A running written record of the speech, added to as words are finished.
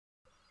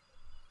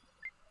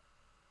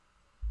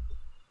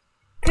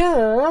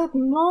Good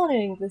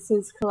morning, this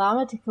is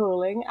Calamity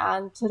calling,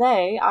 and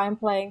today I'm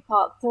playing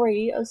part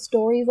 3 of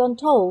Stories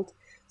Untold.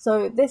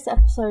 So this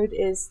episode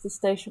is the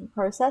station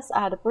process. I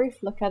had a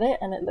brief look at it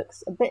and it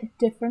looks a bit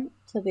different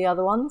to the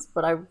other ones,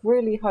 but I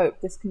really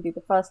hope this can be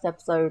the first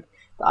episode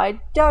that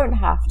I don't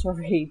have to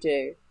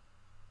redo.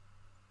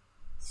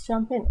 Let's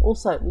jump in.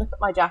 Also, look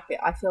at my jacket.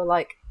 I feel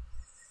like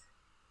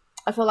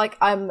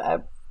I'm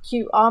a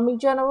cute army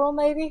general,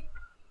 maybe?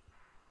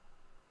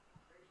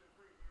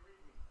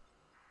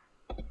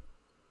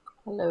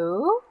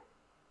 Hello?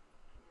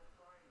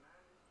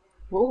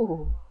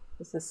 Ooh,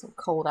 this is some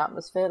cold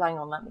atmosphere. Hang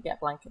on, let me get a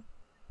blanket.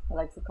 My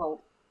legs are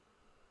cold.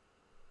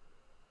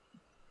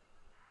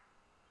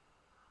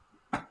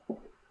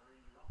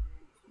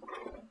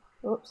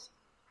 Oops.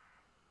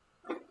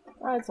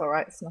 Oh, it's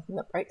alright, it's nothing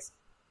that breaks.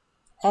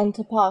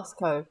 Enter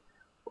passcode.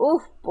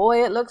 Ooh,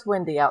 boy, it looks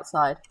windy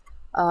outside.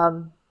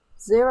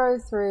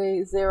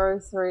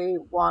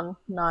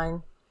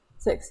 03031968.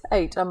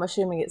 I'm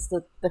assuming it's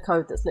the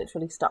code that's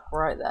literally stuck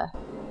right there.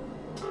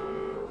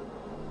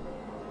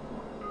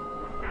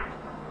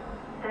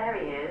 There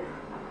he is.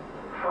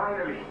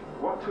 Finally,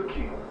 what took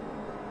you?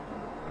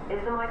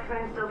 Is the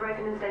microphone still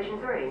broken in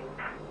station 3?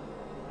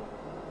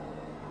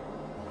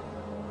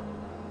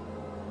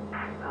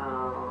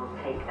 I'll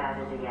take that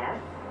as a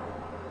yes.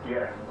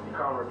 Yeah, you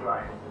can't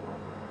reply.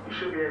 You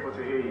should be able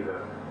to hear you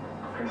though.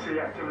 Can see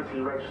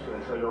activity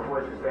registering, so your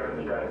voice is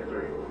definitely going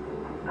through.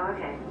 Oh,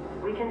 okay.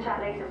 We can chat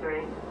later,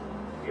 3.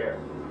 Yeah,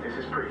 this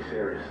is pretty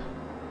serious.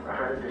 I've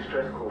had a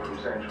distress call from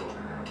Central.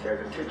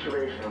 There's a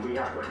situation and we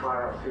have to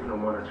fire out signal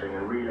monitoring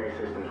and relay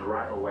systems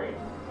right away.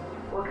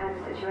 What kind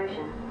of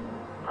situation?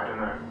 I don't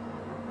know.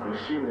 I'm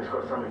assuming it's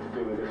got something to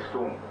do with this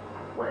storm.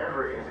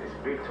 Whatever it is, it's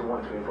big to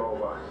want to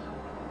involve us.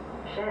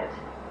 Shit.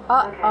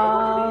 Okay,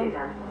 what do we do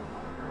then?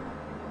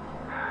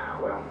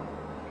 Well,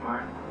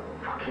 my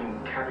fucking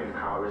cabin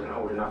car isn't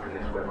holding up in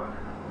this weather,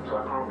 so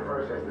I can't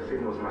process the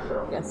signals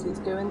myself. Guess who's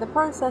doing the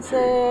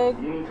processing?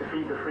 You need to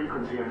feed the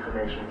frequency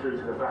information through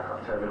to the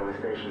backup terminal in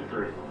station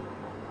 3.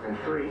 And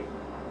 3,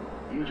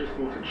 you just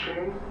need to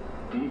tune,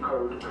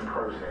 decode, and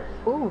process.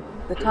 Ooh,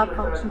 the tab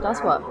function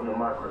does work. On the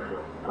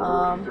microfilm.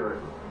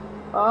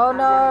 Oh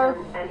no,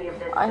 Any of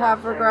this I have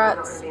stuff, so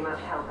regrets. Not going to be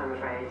much help, I'm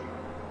afraid.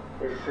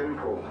 It's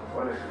simple,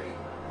 honestly.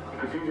 You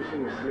could do this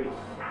in your sleep.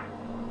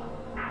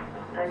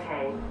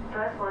 Okay,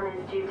 first one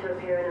is due to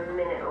appear in a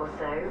minute or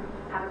so.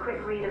 Have a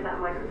quick read of that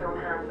microfilm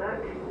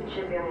handbook. It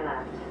should be on your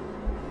left.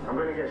 I'm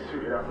going to get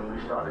suited up and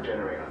restart the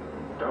generator.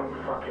 Don't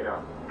fuck it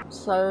up.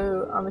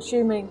 So I'm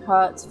assuming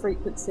hertz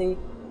frequency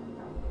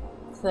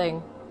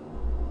thing.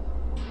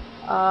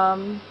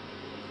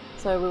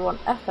 So we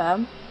want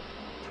FM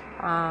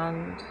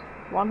and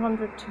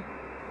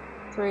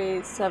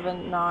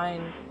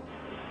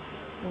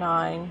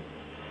 103.799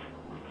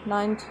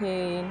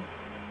 19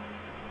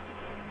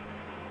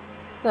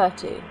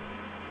 30.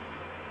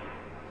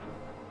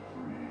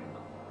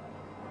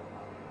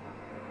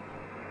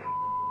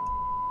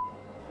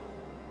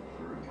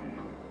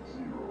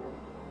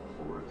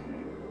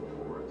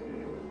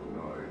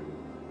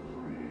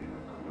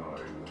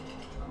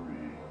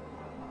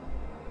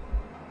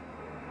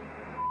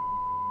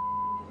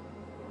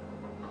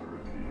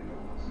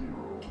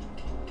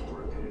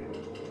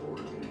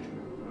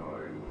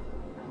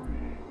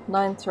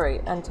 Nine three.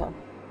 Enter.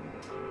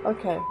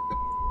 Okay.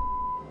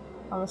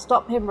 I'm gonna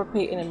stop him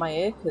repeating in my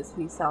ear because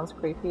he sounds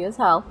creepy as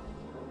hell.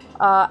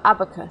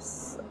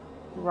 Abacus.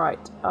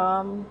 Right.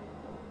 Oh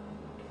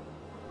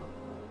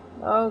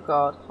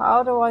god.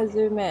 How do I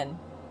zoom in?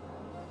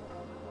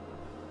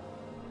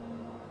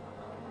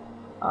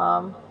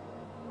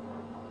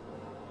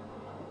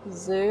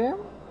 Zoom?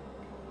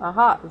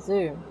 Aha,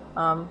 zoom.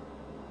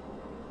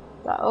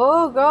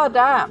 Oh god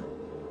damn.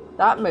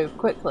 That moved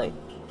quickly.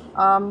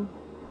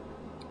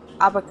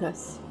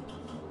 Abacus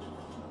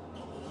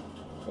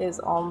is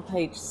on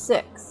page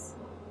 6.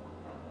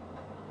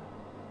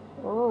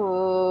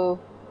 Oh,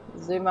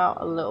 zoom out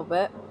a little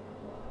bit.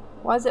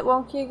 Why is it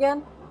wonky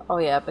again? Oh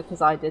yeah,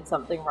 because I did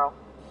something wrong.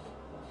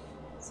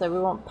 So we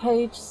want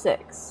page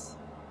 6.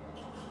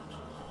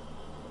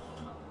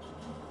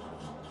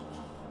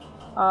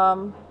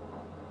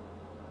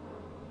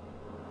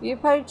 You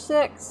page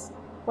 6?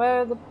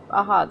 Where are the...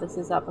 Aha, this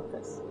is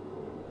Abacus.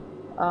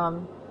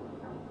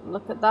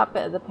 Look at that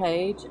bit of the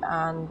page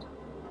and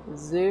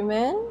zoom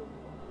in.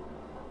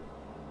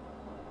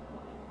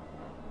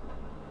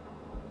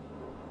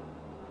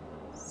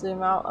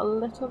 Zoom out a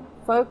little.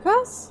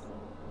 Focus.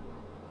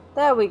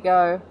 There we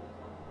go.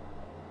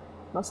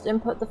 Must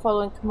input the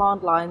following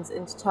command lines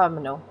into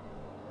terminal.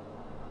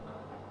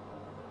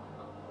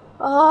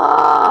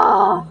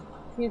 Ah!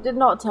 You did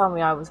not tell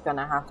me I was going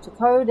to have to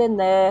code in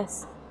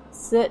this.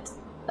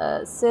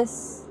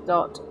 sys.exe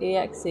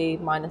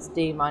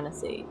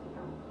 -d-e.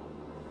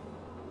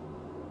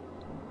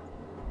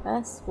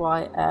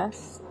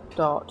 sys.exe.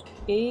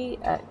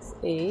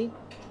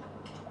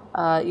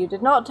 You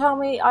did not tell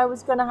me I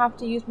was going to have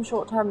to use my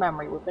short-term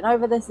memory. We've been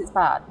over this, it's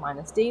bad. -d -e.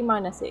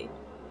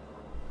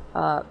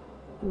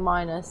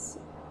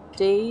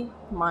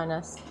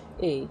 -d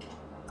 -e.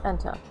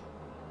 Enter.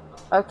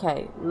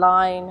 Okay,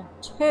 line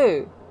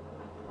 2.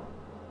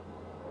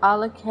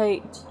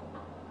 Allocate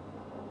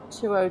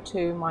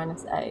 202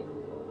 minus A.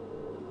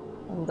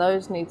 And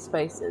those need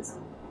spaces.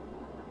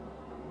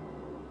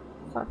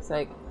 Fuck's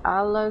sake.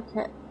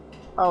 Allocate.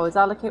 Oh, is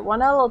allocate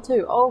 1L or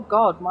 2? Oh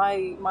god,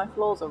 my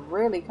flaws are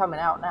really coming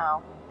out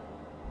now.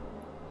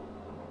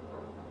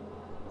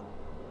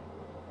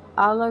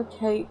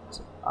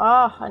 Allocate.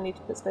 I need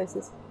to put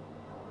spaces.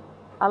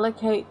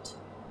 Allocate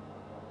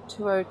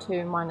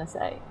 202 minus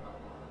A.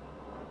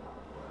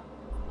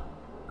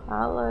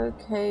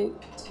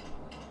 Allocate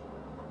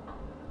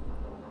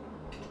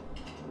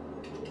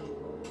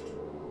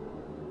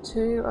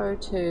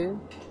 202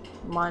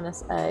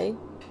 minus A.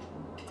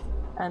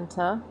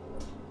 Enter.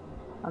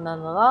 And then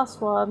the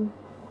last one,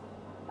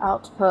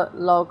 output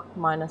log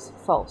minus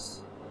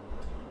false.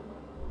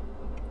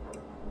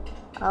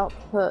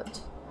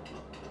 Output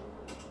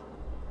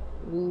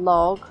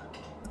log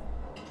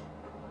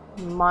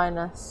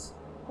minus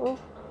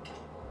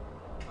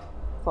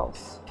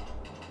false.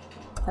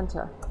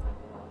 Enter.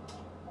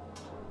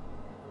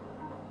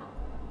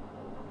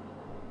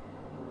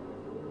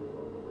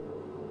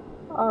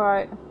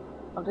 Alright,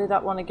 I'll do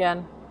that one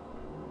again.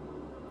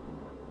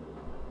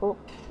 Oh.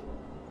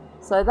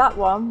 So that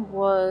one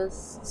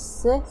was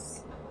sys.exe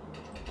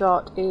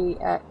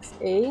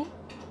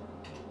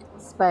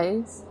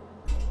space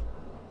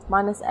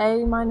minus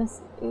A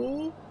minus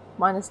E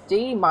minus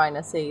D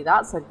minus E.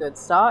 That's a good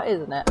start,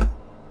 isn't it?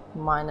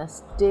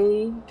 Minus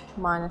D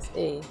minus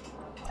E.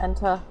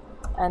 Enter,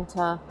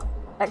 enter,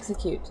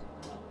 execute.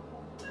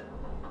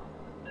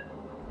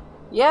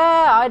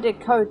 Yeah, I did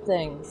code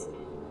things.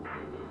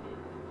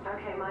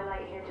 Okay, my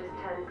light here just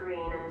turned green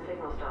and the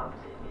signal stopped.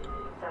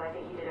 So I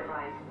think you did it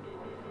right.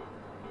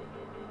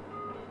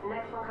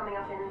 Next one coming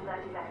up in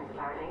 30 seconds,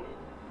 apparently.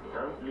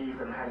 Don't leave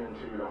them hanging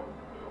too long.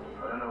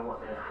 I don't know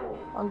what they're for.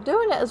 I'm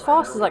doing it as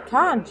fast as I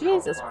can.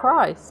 Jesus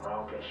Christ.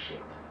 I'll get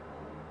shit.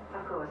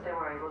 Of course, don't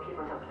worry, we'll keep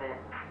on top of it.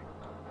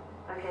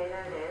 Okay,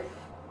 there it is.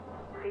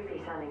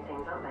 Creepy sounding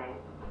things, aren't they?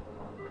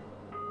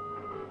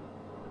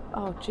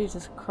 Oh,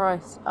 Jesus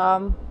Christ.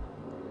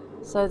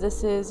 So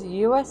this is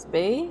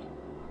USB.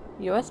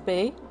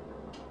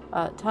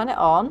 Turn it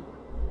on.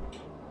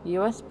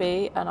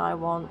 USB, and I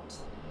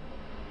want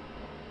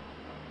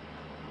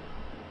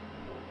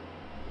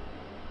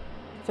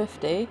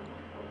 50,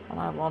 and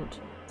I want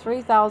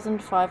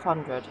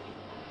 3,500.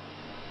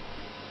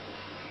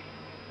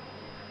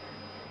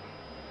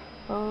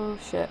 Oh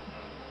shit.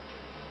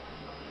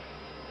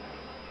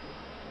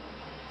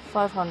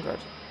 500.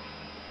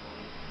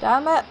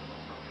 Damn it!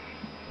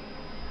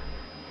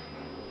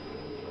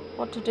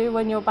 What to do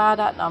when you're bad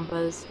at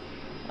numbers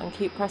and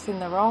keep pressing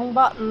the wrong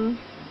button.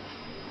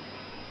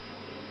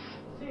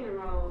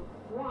 0,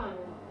 1,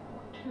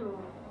 2,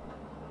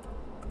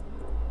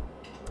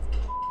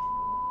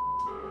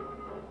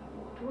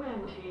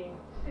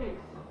 26,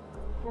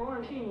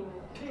 14,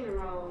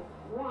 0,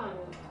 1,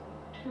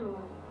 2,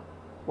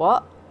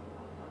 What?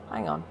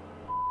 Hang on.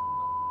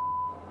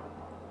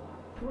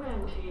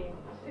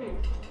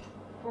 26,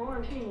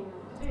 14,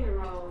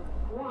 0,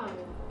 1,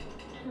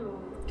 2,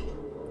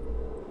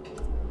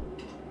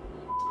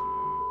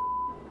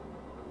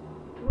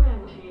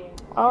 20.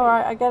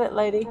 Alright, I get it,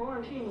 lady.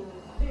 14,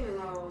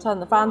 0. Turn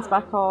the fans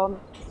back on.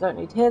 Don't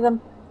need to hear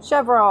them.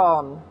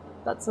 Chevron!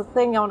 That's a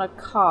thing on a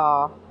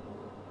car.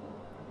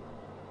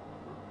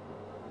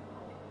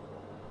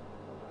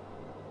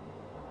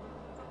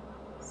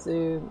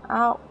 Zoom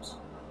out.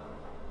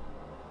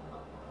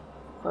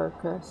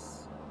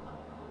 Focus.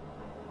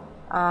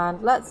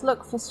 And let's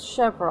look for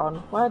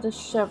chevron. Where does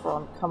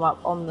chevron come up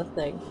on the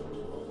thing?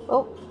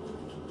 Oh.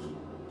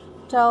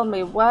 Tell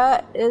me,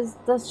 where is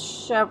the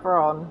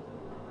chevron?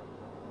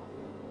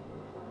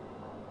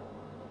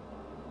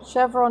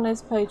 Chevron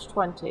is page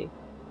 20.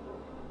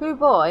 Hoo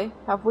boy,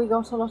 have we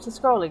got a lot of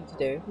scrolling to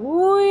do?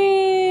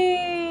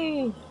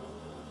 Whee!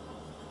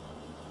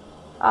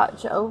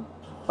 Oh,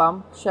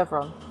 bum,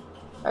 chevron.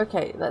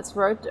 Okay, let's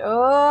rotate.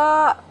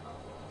 Oh!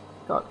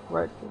 God,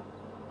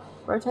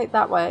 rotate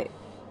that way.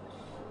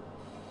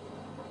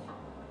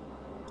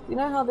 You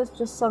know how this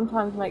just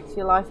sometimes makes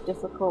your life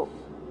difficult?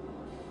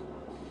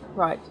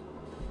 Right.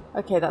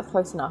 Okay, that's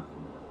close enough.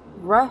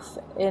 Ref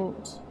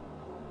int.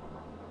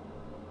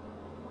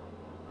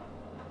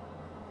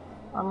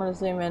 I'm going to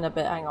zoom in a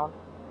bit, hang on.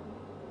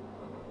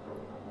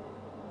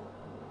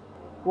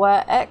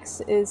 Where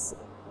X is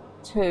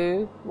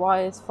 2,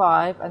 Y is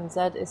 5, and Z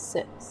is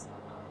 6.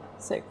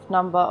 Sixth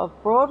number of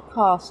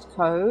broadcast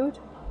code.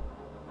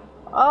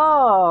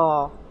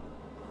 Oh!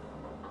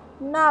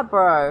 Nah,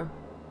 bro.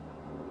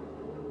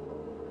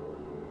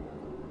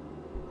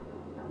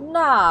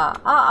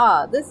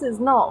 Nah, this is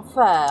not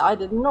fair. I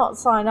did not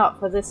sign up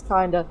for this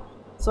kind of...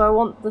 So I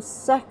want the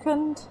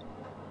 2nd,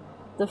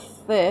 the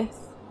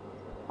 5th,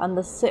 and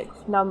the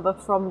 6th number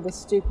from the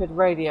stupid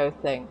radio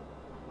thing.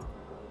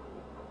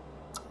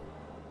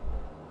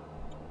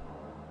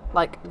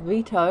 Like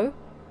veto.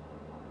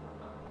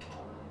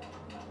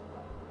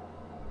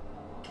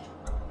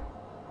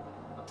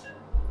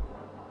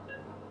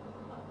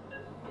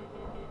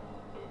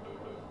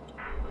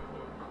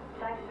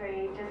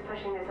 Just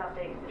pushing this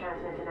update to the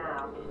transmitter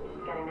now.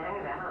 Getting the hang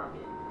of it, huh?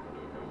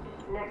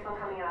 Next one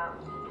coming up.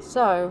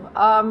 So,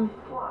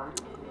 One.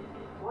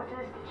 What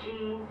does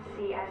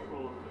GCS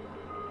mean?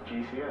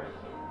 GCS?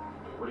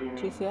 What do you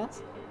mean?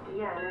 GCS?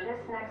 Yeah, no,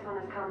 this next one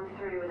has come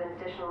through with an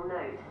additional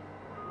note.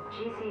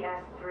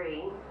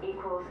 GCS3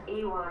 equals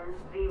E1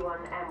 V1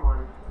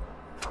 M1.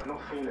 I've not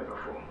seen it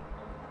before.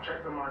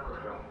 Check the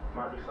microfilm.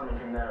 Might be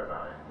something in there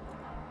about it.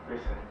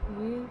 Listen,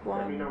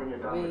 let me know when you're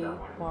done with that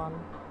one. V1.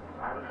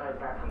 I haven't heard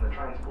back from the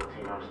transport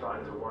team. I'm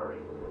starting to worry.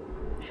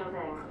 Sure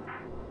thing.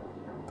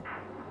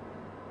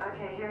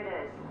 Okay, here it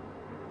is.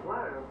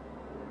 Whoa.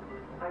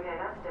 Okay,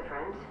 that's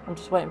different. I'm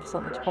just waiting for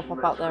something to pop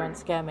up out there and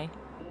scare me.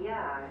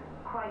 Yeah,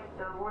 quite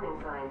the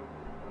warning sign.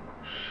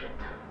 Shit.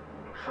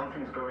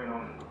 Something's going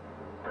on.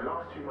 The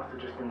last two must have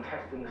just been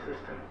testing the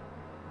system.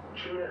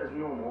 Tune it as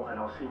normal and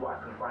I'll see what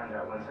I can find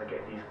out once I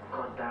get these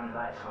goddamn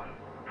lights on.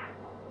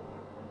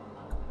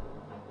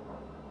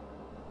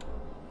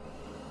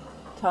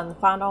 Turn the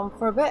fan on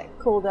for a bit,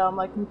 cool down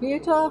my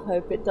computer,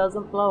 hope it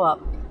doesn't blow up.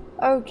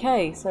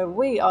 Okay, so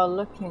we are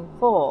looking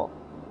for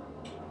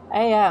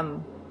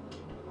AM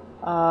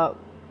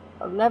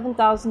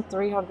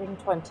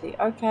 11,320.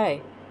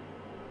 Okay.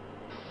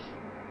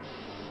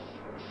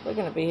 We're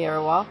going to be here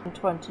a while.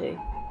 20.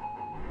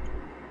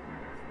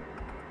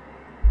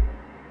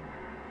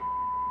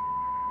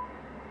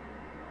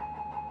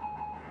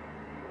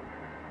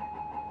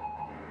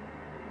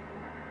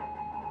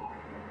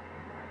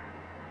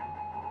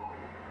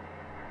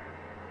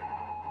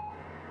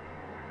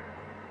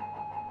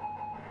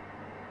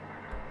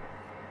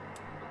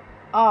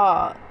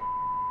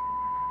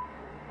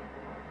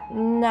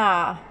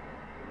 Nah.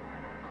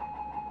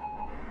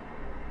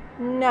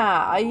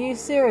 Nah, are you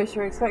serious?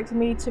 You're expecting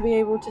me to be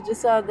able to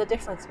discern the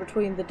difference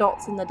between the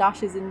dots and the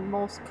dashes in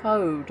Morse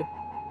code?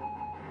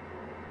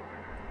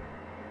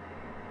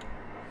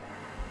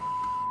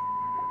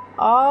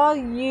 Are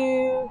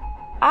you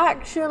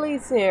actually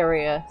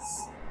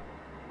serious?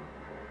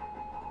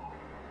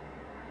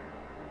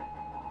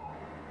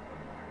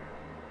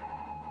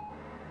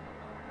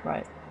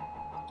 Right.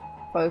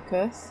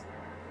 Focus.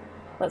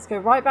 Let's go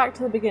right back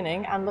to the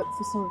beginning and look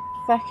for some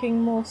fecking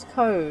Morse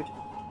code.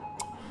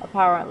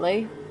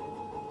 Apparently.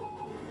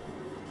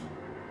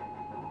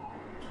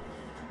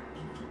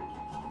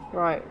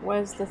 Right,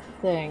 where's the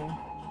thing?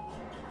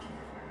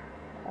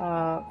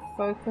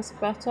 Focus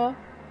better.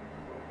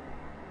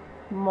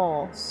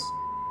 Morse.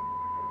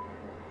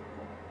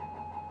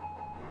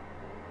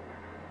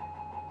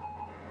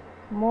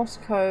 Morse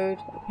code,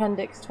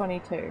 appendix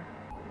 22.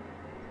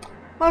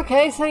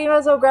 Okay, so you might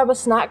as well grab a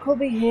snack. We'll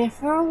be here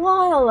for a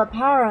while,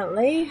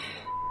 apparently.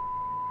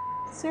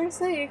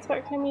 Seriously, you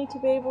expecting me to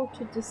be able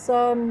to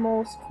discern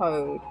Morse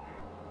code?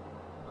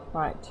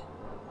 Right.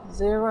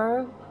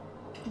 0,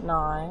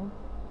 9,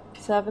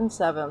 7,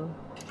 7,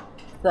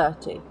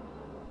 30.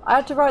 I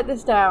had to write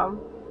this down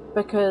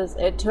because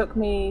it took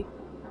me,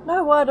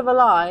 no word of a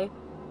lie,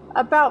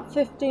 about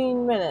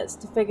 15 minutes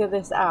to figure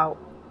this out.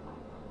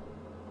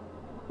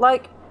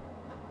 Like,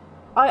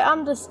 I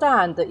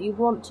understand that you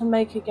want to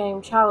make a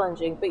game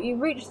challenging, but you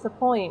reached the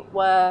point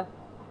where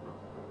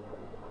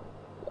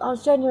I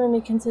was genuinely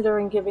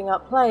considering giving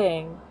up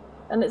playing,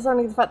 and it's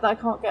only the fact that I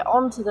can't get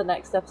on to the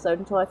next episode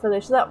until I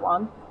finish that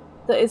one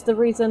that is the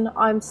reason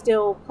I'm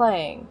still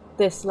playing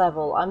this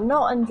level. I'm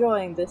not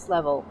enjoying this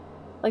level.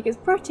 Like, it's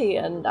pretty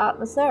and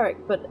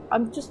atmospheric, but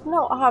I'm just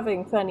not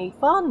having any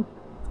fun.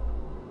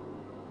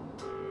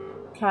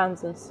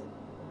 Kansas.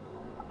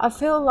 I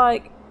feel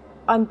like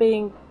I'm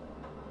being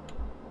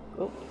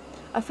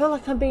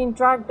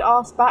dragged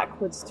ass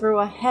backwards through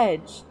a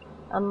hedge,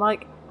 and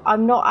like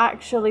I'm not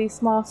actually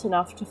smart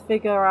enough to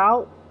figure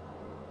out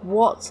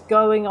what's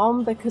going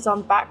on because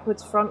I'm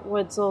backwards,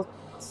 frontwards, or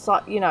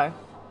you know,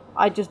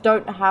 I just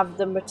don't have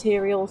the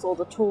materials or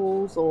the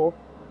tools or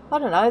I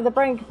don't know, the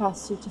brain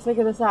capacity to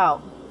figure this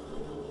out.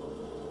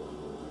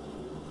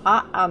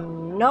 I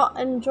am not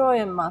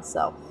enjoying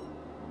myself.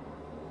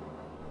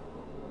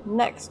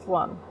 Next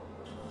one.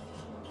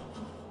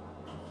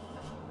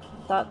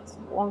 That's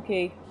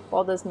wonky.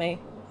 Bothers me.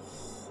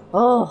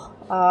 Oh,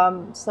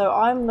 so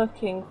I'm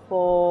looking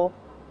for...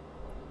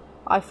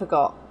 I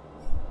forgot.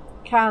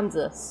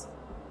 Kansas.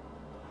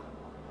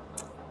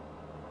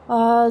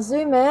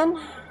 Zoom in.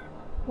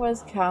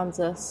 Where's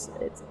Kansas?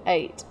 It's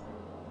 8.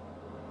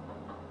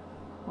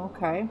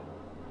 Okay.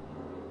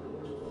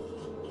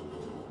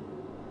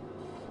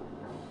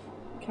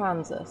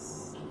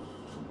 Kansas.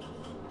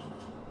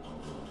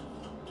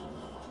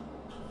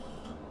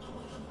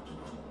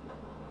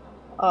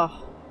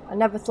 Oh, I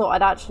never thought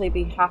I'd actually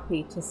be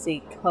happy to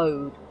see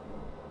code.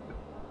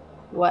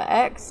 Where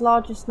X,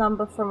 largest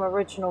number from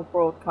original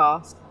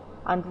broadcast,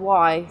 and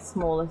Y,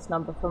 smallest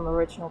number from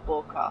original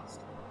broadcast.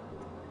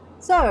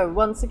 So,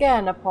 once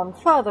again, upon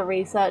further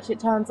research, it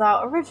turns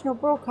out original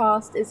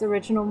broadcast is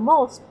original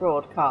Morse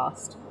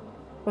broadcast.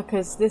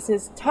 Because this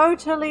is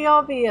totally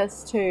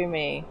obvious to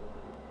me.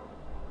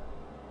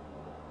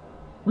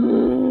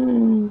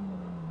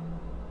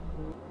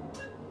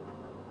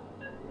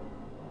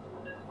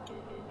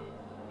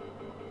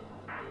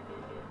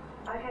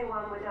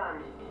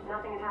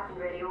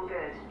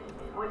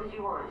 What did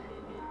you want?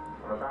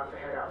 I'm about to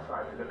head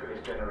outside to look at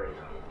this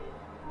generator.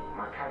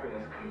 My cabin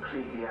is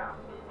completely out.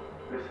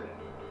 Listen,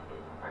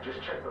 I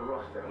just checked the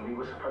roster and we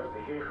were supposed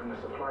to hear from the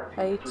supply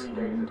team 3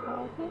 days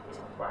ago.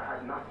 But I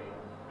had nothing.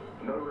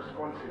 No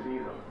responses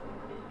either.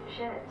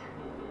 Shit.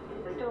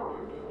 The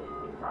storm?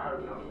 I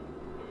hope not.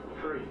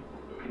 3,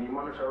 can you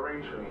monitor a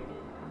range for me?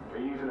 They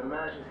use an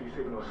emergency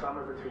signal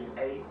somewhere between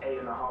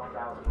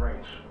 8,500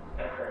 range.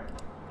 FM.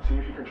 See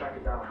if you can track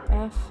it down for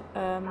me. That's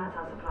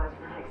our supplies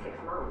for the next 6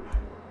 months.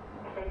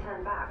 If they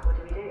turn back, what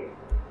do we do?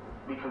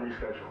 We can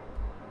reschedule.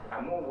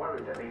 I'm more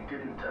worried that they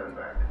didn't turn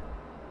back.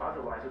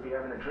 Otherwise, we'd be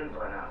having a drink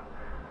by now.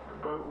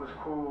 The boat was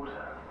called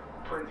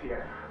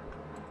 20F.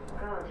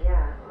 God,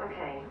 yeah.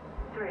 Okay.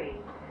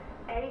 3.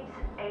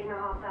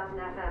 8,500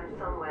 FM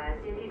somewhere.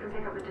 See if you can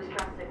pick up a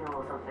distress signal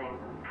or something.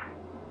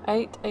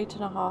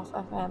 8.5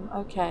 FM.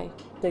 Okay.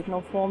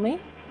 Signal for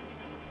me.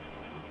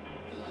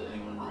 Does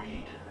anyone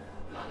read?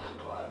 This is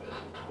supply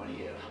vessel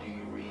 20F. Do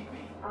you read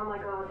me? Oh my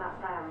god,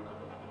 that's them.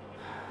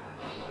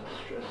 This is a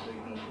distress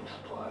signal from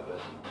supply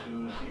vessel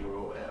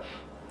 20F.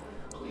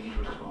 Please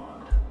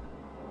respond.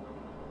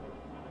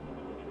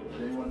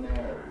 Is anyone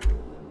there?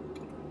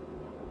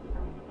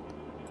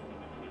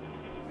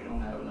 We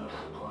don't have enough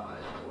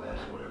supplies to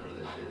last whatever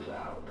this is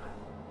out.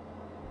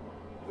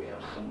 We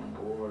have some on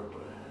board,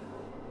 but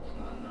it's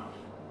not enough.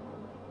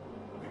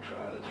 We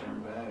try to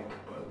turn back,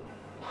 but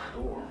the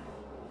storm,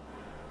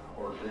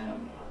 or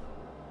them,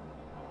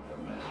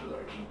 have messed with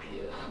our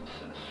GPS and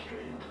sent us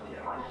straight into the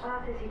What ice. on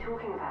earth is he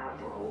talking about?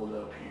 We're holed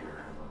up here.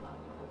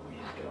 We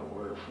just got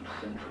word from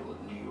Central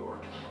that New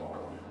York has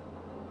fallen.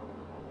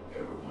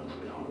 Everyone's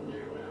gone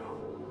there now.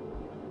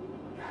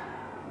 I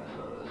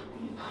thought us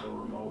being so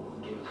remote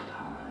would give us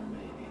time,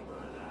 maybe,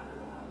 but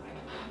I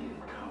can see it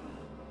coming.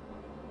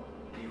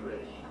 Be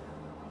ready,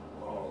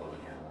 all of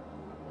you.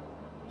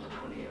 It's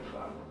 20F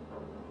out.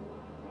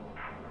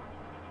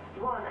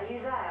 1, are you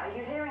there? Are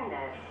you hearing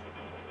this?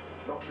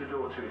 Lock your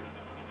door, 2.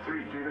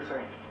 3, do the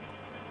same.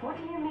 What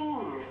do you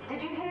mean?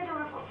 Did you hear the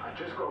report? I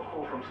just got a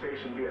call from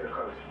station via the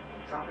coast.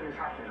 Something is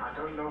happening. I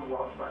don't know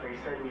what, but they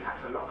said we had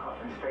to lock up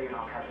and stay in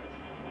our cabins.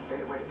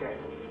 Then it went dead.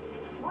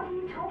 What are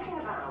you talking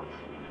about?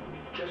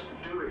 Just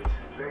do it.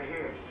 They're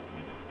here.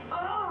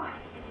 Oh,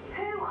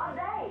 who are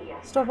they?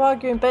 Stop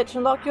arguing, bitch,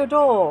 and lock your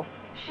door.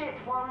 Shit,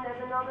 1,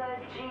 there's another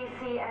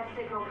GCS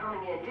signal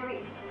coming in.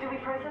 Do we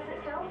process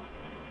it still?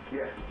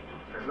 Yeah.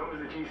 As long as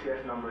the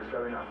GCS number is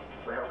going up,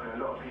 we're helping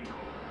a lot of people.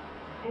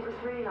 It was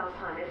 3 last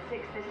time, it's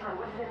 6 this time.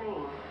 What does it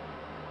mean?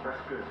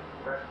 That's good.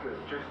 That's good.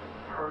 Just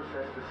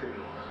process the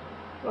signals.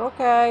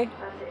 Okay.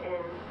 That's it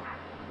in.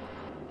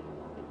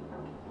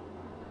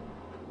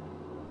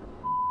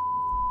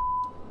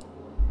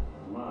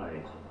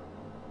 Mike,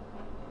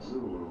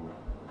 Zulu,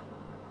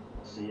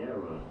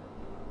 Sierra,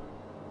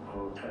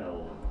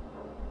 Hotel,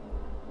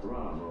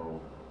 Bravo,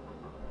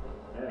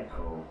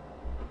 Echo.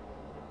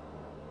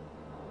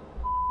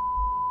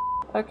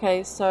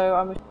 Okay, so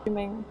I'm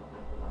assuming...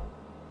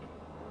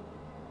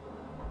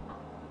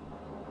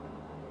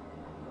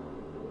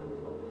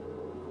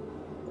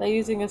 they're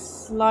using a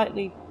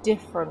slightly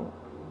different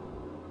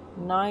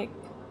Nike,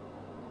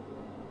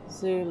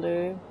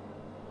 Zulu,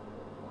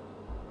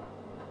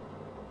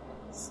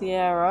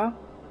 Sierra,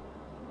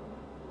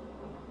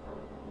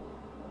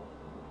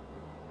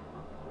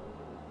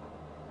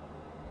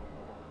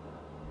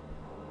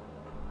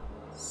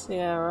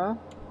 Sierra,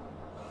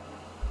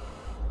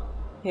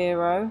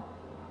 Hero,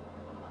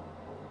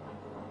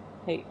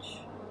 H,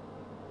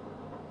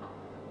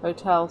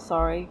 Hotel,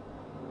 sorry,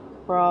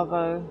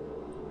 Bravo.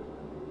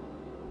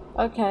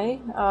 Okay,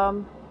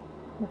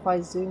 if I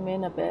zoom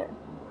in a bit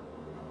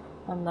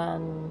and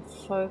then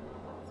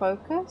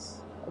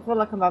focus, I feel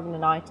like I'm having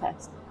an eye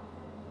test.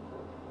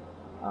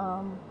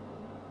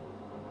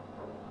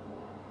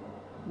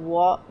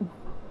 What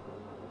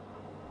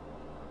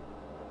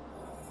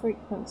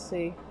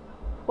frequency?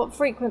 What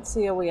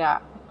frequency are we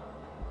at?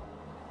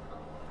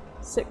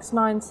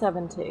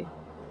 6970.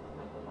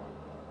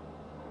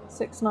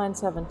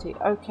 6970.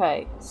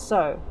 Okay,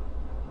 so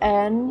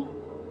N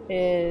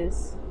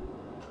is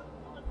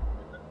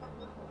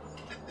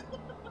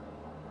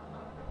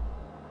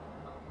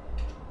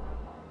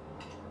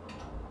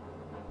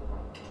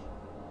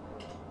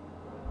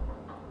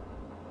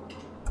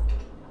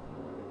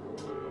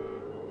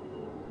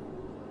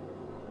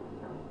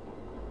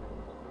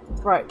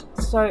right,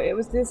 so it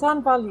was the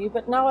Zan value,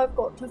 but now I've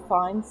got to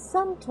find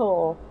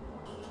Centaur.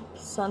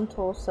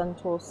 Centaur,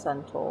 Centaur,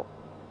 Centaur.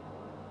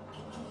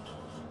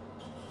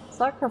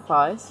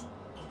 Sacrifice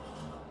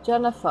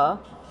Jennifer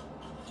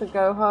to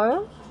go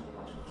home?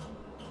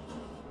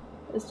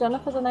 Is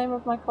Jennifer the name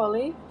of my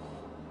colleague?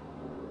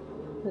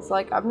 It's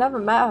like, I've never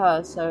met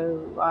her,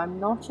 so I'm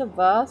not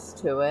averse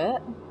to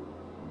it.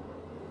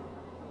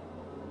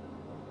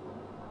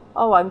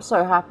 Oh, I'm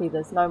so happy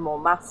there's no more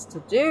maths to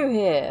do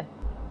here.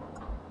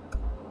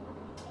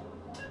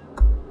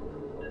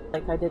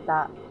 Like I did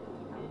that.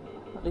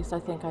 At least I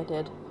think I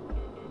did.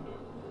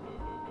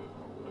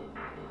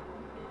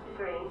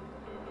 3,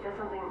 there's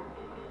something...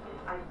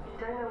 I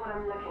don't know what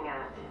I'm looking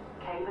at.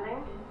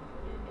 Cabling?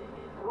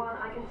 1,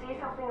 I can see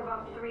something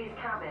above 3's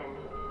cabin.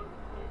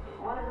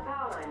 One of the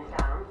power lines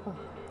down.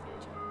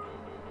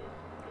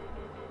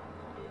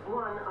 1,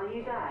 are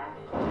you there?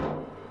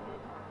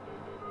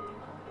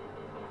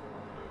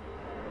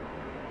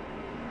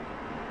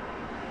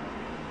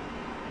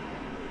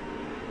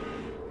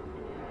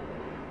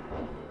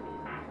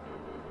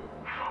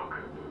 Fuck.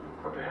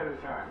 What the hell is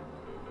that?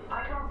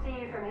 I can't see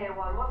you from here,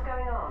 1. What's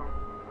going on?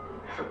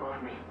 It's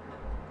above me.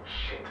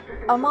 Shit.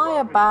 Am I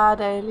a bad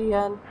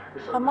alien?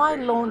 Am I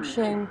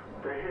launching?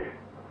 They're here.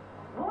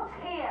 What's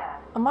here?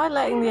 Am I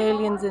letting the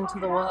aliens into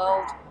the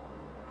world?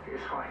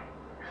 It's fine.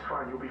 It's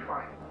fine. You'll be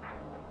fine.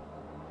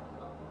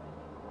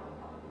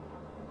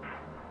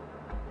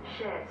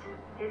 Shit.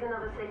 Here's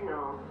another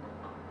signal.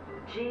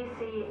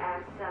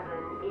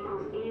 GCS7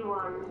 equals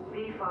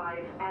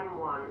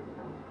E1V5M1.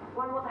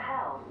 1, what the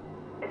hell?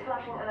 It's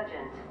flashing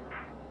urgent.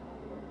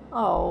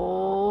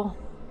 Oh.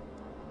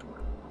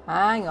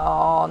 Hang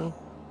on.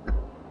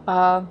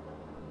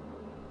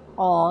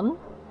 On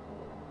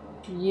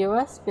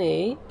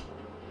USB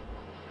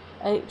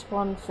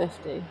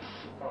 8150.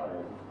 5.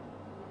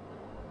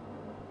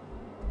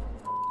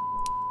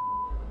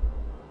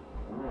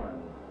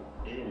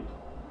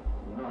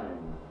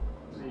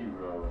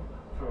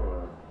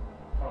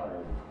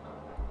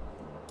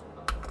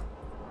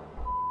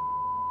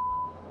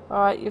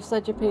 Alright, you've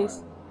said your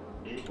piece.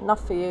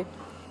 Enough for you.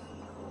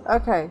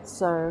 Okay,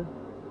 so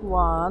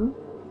 1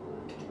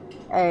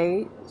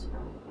 8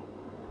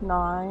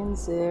 9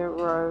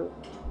 0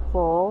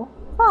 4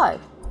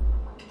 5.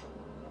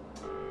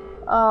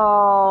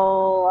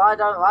 Oh, I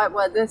don't like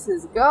where this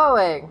is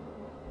going.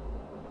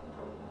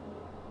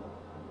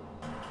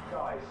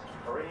 Guys,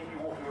 are any of you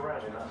walking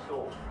around in that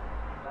storm?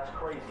 That's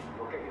crazy.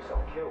 You'll get yourself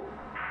killed.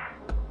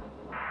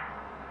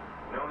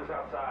 No one's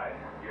outside.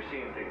 You're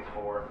seeing things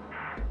for.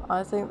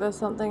 I think there's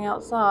something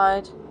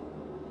outside.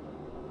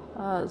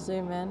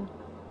 Zoom in.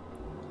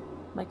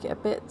 Make it a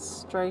bit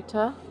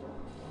straighter.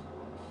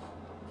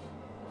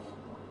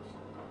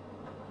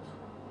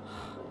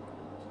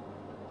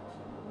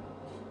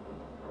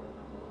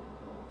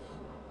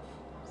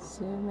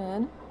 Zoom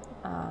in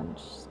and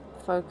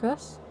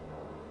focus.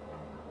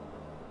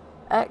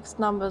 X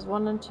numbers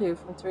 1 and 2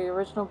 from 3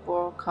 original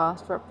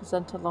broadcasts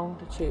represent a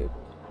longitude.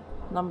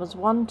 Numbers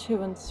 1,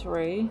 2 and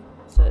 3,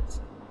 so it's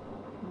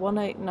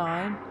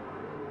 189.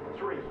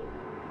 3.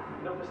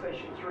 Number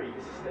station 3.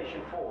 This is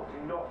station 4. Do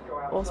not go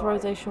outside.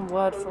 Authorization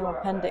word Don't from go out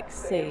Appendix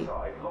there. Stay C.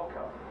 inside. Lock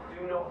up.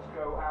 Do not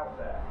go out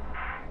there.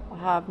 I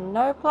have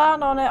no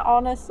plan on it,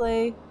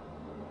 honestly.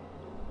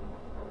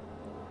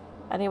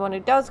 Anyone who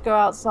does go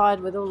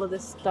outside with all of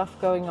this stuff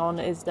going on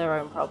is their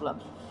own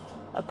problem.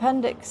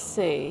 Appendix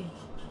C.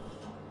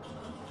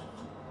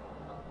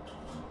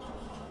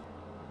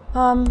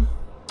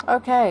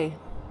 Okay.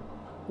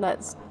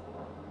 Let's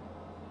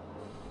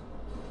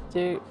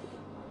do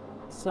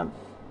some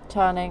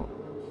turning.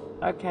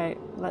 Okay,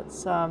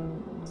 let's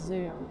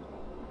zoom.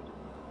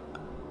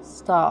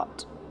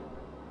 Start.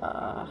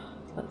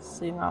 Let's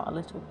zoom out a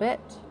little bit.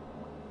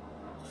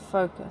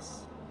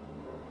 Focus.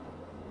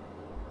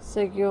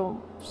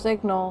 Signal.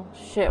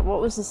 Shit, what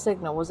was the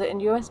signal? Was it in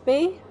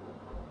USB?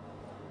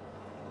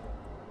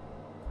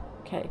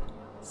 Okay.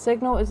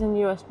 Signal is in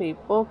USB.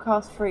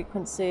 Broadcast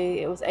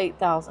frequency, it was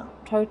 8,000.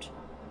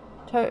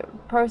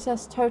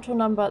 Process total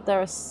number,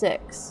 there are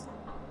 6.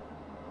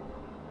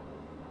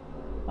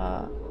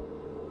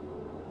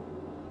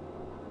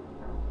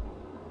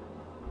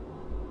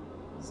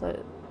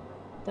 So,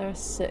 there are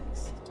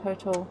 6.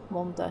 Total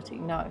 130.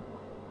 No.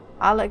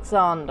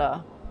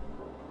 Alexander.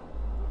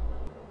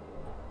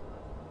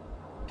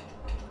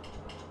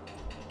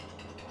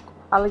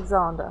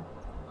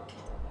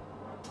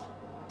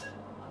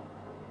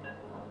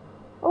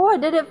 Oh, I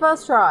did it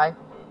first try.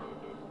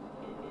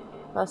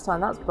 First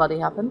time that's bloody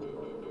happened.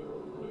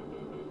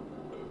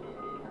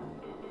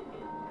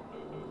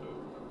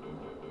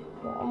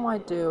 What am I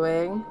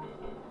doing?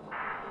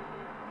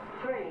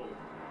 3.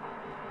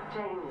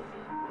 James,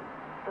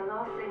 the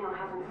last signal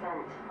hasn't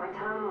sent. My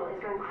terminal is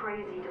going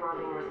crazy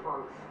demanding a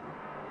response.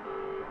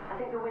 I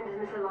think the wind has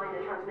misaligned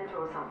the transmitter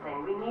or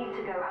something. We need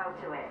to go out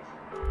to it.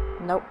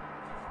 Nope.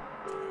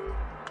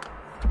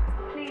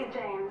 Please,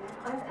 James.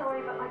 I'm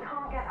sorry, but I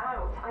can't get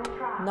out. I'm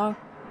trapped. No.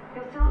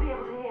 You'll still be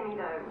able to hear me,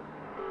 though.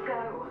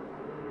 Go.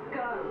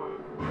 Go.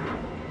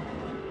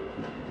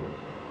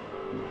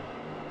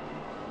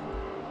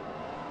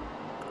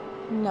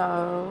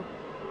 No.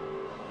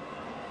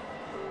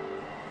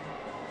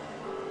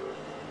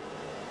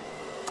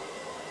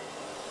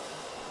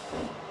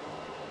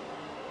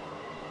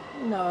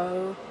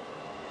 No.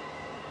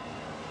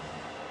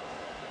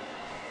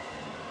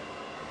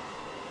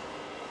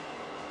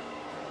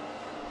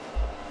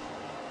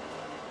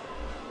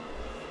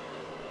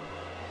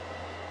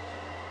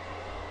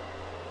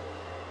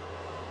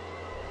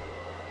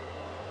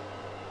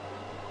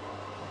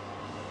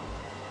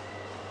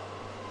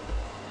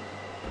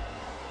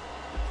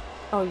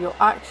 Oh, you're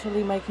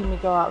actually making me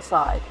go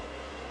outside.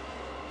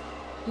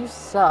 You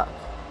suck.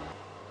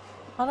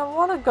 I don't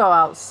want to go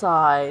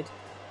outside.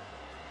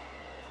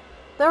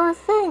 There are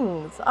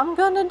things. I'm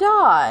gonna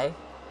die.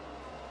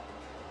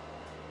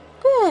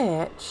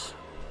 Bitch.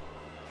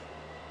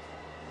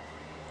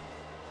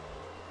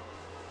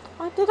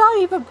 Did I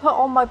even put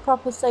on my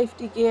proper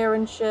safety gear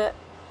and shit?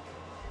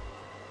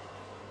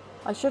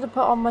 I should have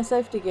put on my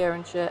safety gear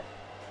and shit.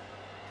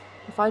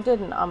 If I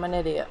didn't, I'm an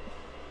idiot.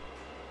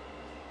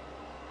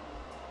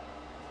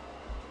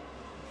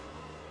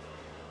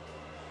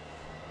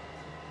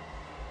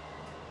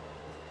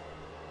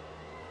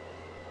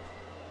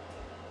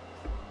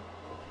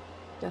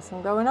 Guess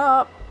I'm going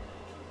up.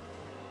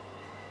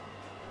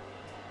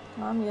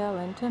 I'm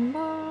yelling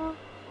timber.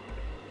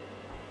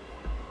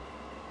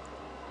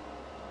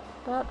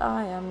 But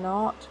I am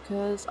not,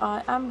 'cause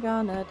I am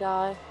gonna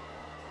die.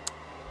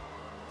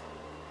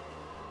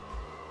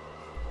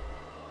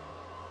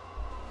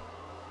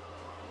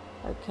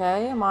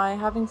 Okay, am I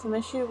having some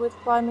issue with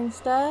climbing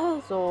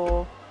stairs,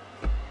 or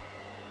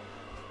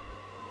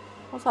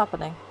what's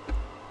happening?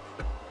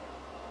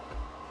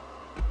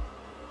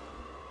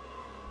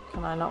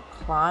 Can I not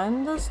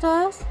climb the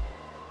stairs?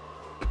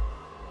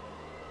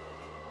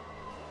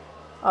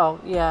 Oh,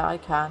 yeah, I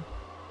can.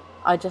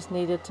 I just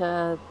needed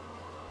to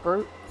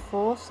brute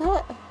force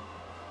it?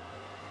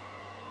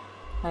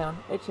 Hang on,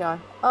 itchy eye.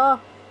 Oh!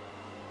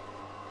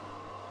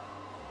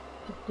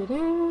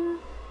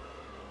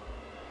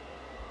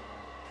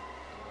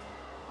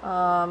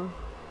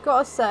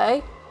 Gotta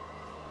say,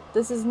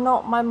 this is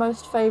not my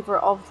most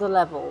favourite of the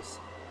levels.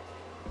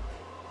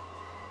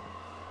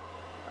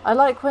 I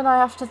like when I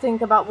have to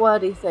think about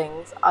wordy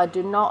things. I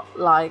do not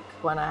like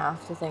when I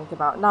have to think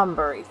about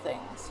numbery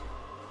things.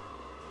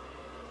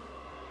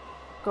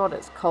 God,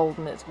 it's cold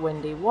and it's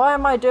windy. Why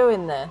am I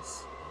doing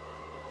this?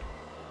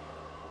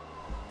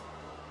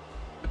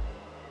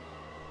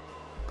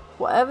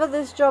 Whatever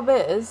this job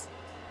is,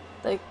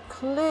 they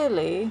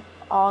clearly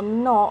are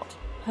not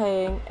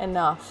paying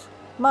enough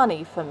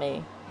money for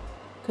me.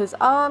 'Cause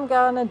I'm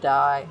gonna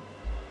die.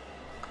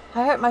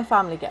 I hope my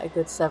family get a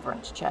good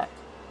severance check.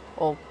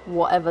 Or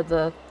whatever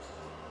the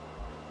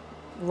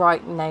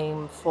right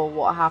name for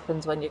what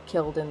happens when you're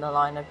killed in the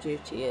line of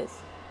duty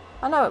is.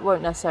 I know it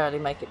won't necessarily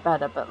make it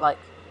better, but like,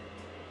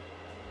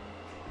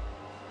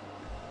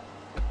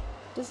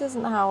 this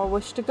isn't how I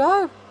wish to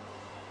go.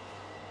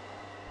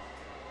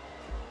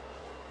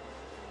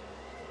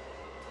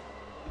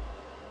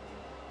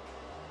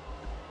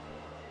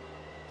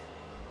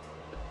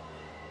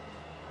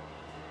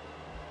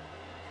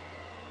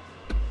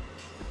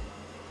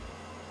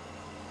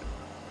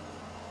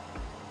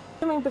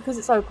 Assuming because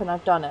it's open,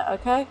 I've done it,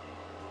 okay?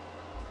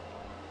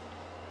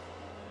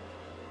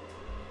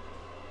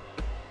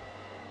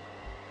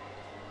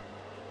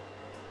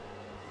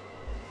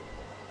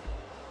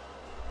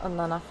 And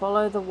then I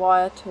follow the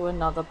wire to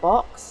another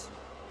box.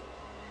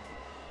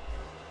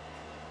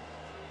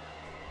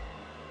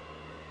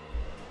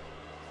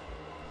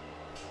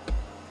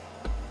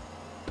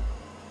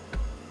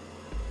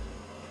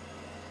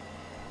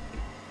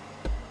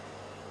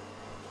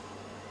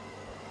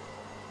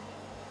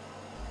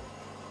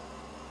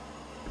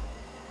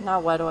 Now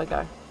where do I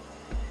go?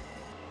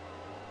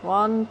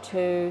 1,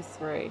 2,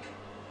 3.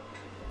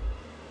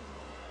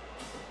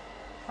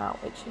 Ow,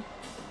 itchy.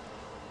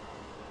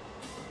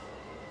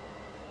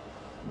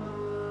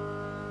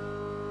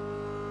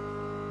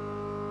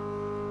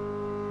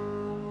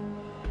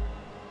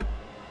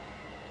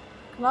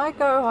 Can I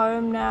go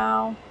home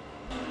now?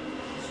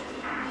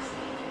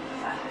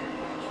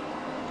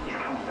 He's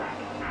coming back.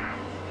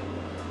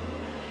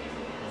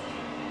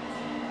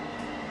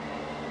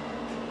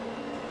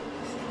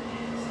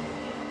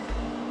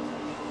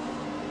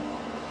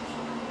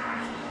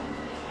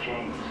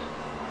 James,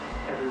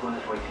 everyone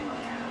is waiting on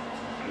you.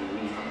 You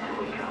need to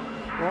wake up.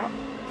 What?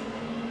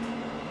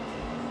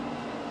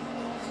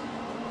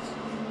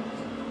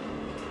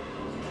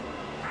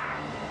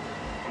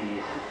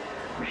 These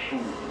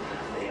machines,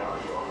 they are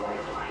your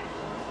lifeline.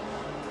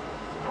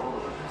 Follow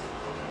them.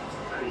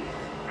 Please.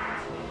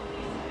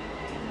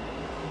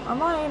 Am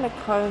I in a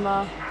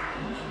coma?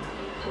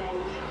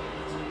 James,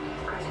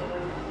 go to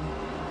them.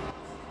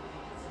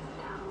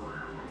 Tell them what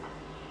happened.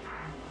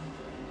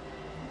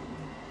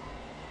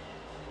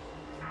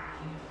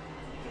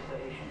 Mr.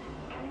 Asian,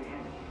 can you hear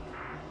me?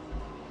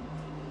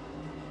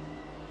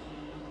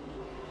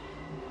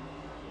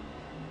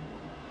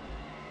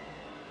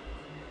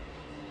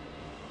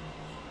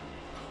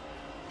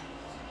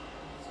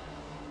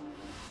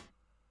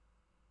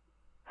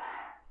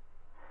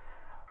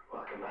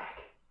 Welcome back.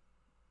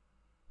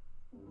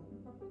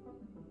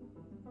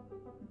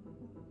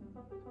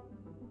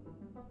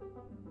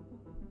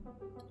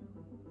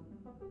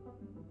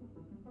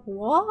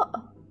 What?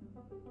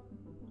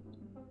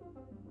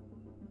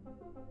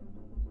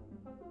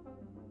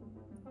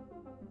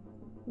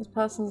 This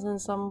person's in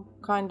some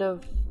kind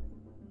of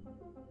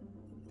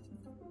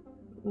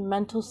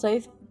mental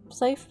safe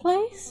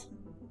place?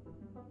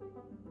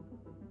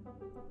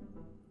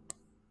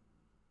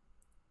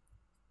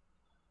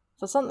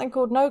 For something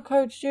called No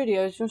Code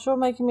Studios, you're sure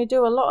making me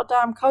do a lot of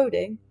damn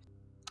coding.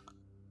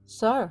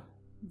 So,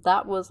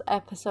 that was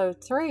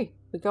episode 3.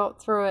 We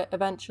got through it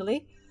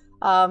eventually.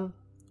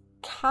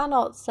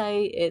 Cannot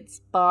say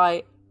it's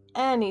by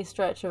any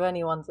stretch of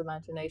anyone's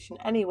imagination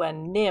anywhere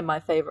near my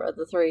favourite of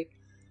the three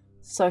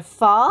so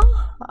far.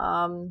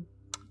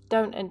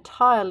 Don't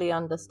entirely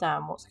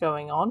understand what's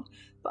going on,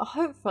 but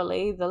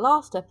hopefully the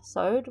last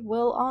episode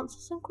will answer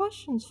some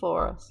questions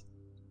for us.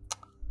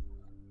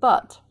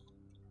 But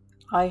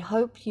I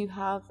hope you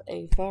have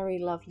a very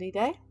lovely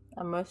day,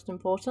 and most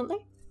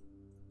importantly,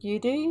 you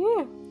do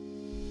you.